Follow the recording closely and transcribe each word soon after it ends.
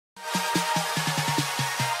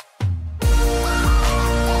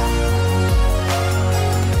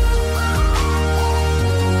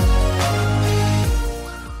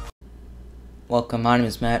Welcome, my name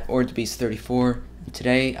is Matt, or TheBeast34, and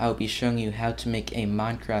today I will be showing you how to make a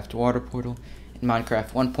Minecraft water portal in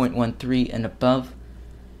Minecraft 1.13 and above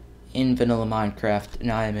in vanilla Minecraft, and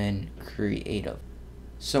I am in creative.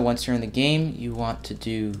 So once you're in the game, you want to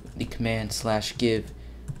do the command / give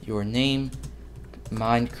your name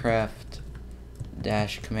Minecraft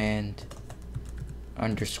 -command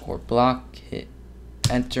 _ block, hit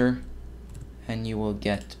enter, and you will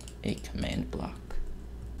get a command block.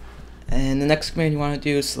 And the next command you want to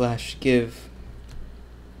do is / give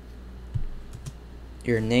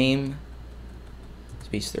your name,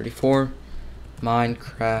 TheBeast34,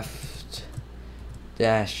 Minecraft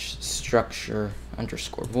 -structure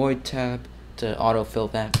 _ void tab to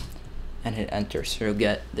autofill that, and hit enter, so you'll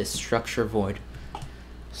get this structure void.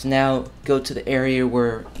 So now go to the area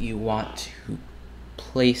where you want to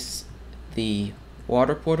place the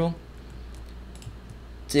water portal,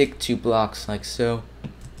 dig 2 blocks like so,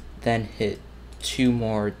 then hit 2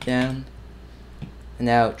 more down, and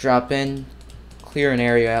now drop in, clear an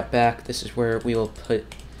area out back. This is where we will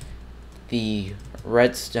put the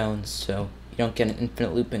redstone so you don't get an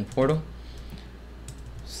infinite looping portal.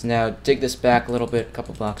 So now dig this back a little bit, a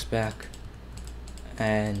couple blocks back,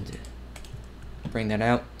 and bring that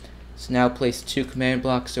out. So now place 2 command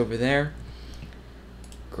blocks over there,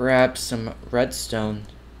 grab some redstone,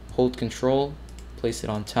 hold control, place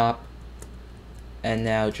it on top, and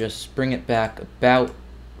now just bring it back about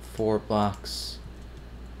 4 blocks,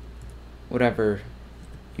 whatever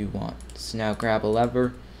you want. So now grab a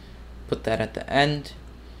lever, put that at the end,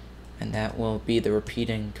 and that will be the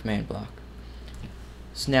repeating command block.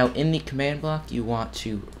 So now in the command block you want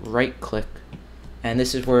to right click, and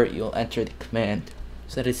this is where you'll enter the command.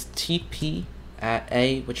 So that is TP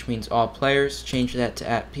 @A, which means all players. Change that to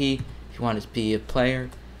 @P if you want it to be a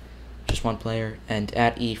player, just one player, and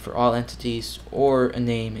 @E for all entities, or a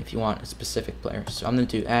name if you want a specific player. So I'm going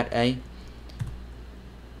to do @A,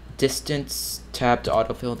 distance, tab to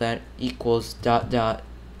autofill that, equals ...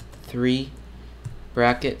 3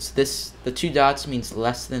 brackets. The 2 dots means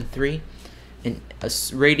less than 3, and a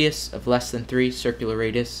radius of less than 3, circular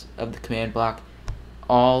radius of the command block,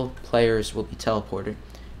 all players will be teleported.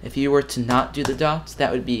 If you were to not do the dots,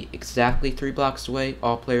 that would be exactly 3 blocks away,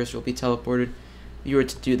 all players will be teleported. If you were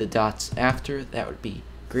to do the dots after, that would be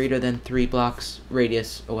greater than 3 blocks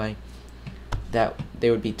radius away, that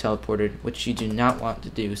they would be teleported, which you do not want to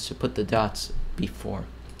do, so put the dots before.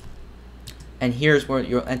 And here's where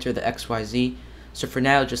you'll enter the XYZ. So for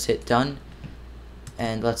now, just hit done,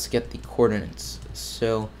 and let's get the coordinates.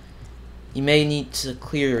 So you may need to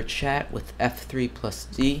clear your chat with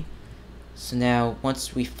F3+D. So now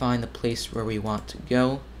once we find the place where we want to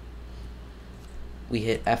go, we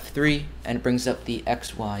hit F3 and it brings up the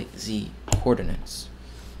XYZ coordinates.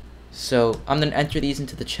 So I'm going to enter these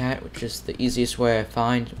into the chat, which is the easiest way I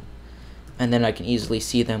find, and then I can easily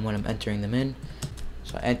see them when I'm entering them in.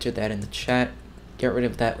 So I entered that in the chat, get rid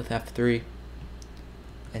of that with F3,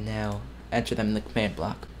 and now enter them in the command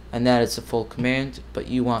block. And that is the full command, but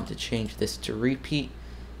you want to change this to repeat,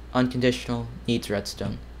 unconditional, needs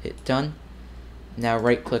redstone. Hit done. Now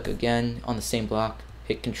right click again on the same block,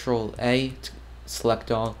 hit Control A to select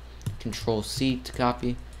all, Control C to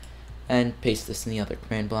copy, and paste this in the other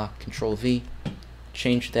command block, Control V.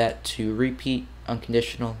 Change that to repeat,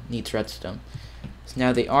 unconditional, needs redstone. So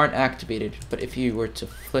now they aren't activated, but if you were to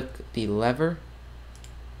flick the lever,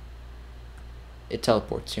 it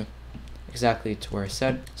teleports you exactly to where I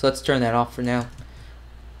said. So let's turn that off for now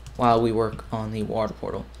while we work on the water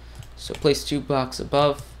portal. So place 2 blocks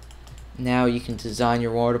above. Now you can design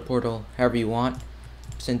your water portal however you want.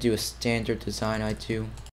 I'm just going to do a standard design I do.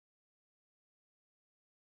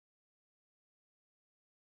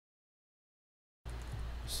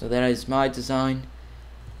 So that is my design.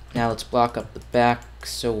 Now let's block up the back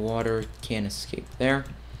so water can't escape there.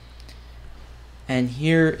 And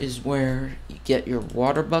here is where you get your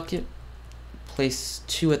water bucket. Place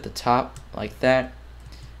 2 at the top like that.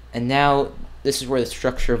 And now this is where the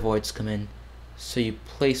structure voids come in. So you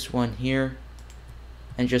place 1 here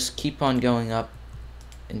and just keep on going up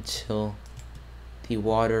until the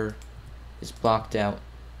water is blocked out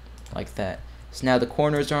like that. So now the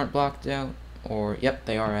corners aren't blocked out, or yep,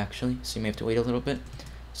 they are actually, so you may have to wait a little bit.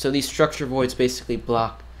 So these structure voids basically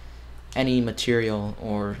block any material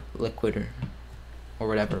or liquid or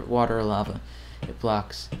whatever, water or lava, it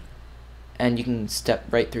blocks, and you can step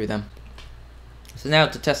right through them. So now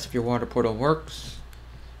to test if your water portal works,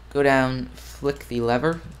 go down, flick the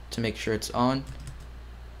lever to make sure it's on,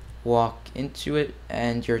 walk into it,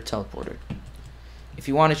 and you're teleported. If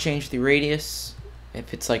you want to change the radius,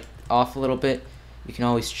 if it's like off a little bit, you can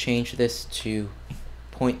always change this to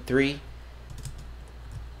 0.3,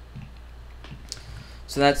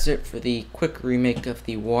 So that's it for the quick remake of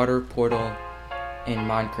the water portal in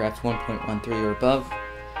Minecraft 1.13 or above.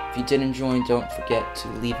 If you did enjoy, don't forget to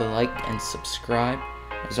leave a like and subscribe.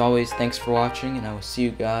 As always, thanks for watching, and I will see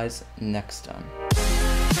you guys next time.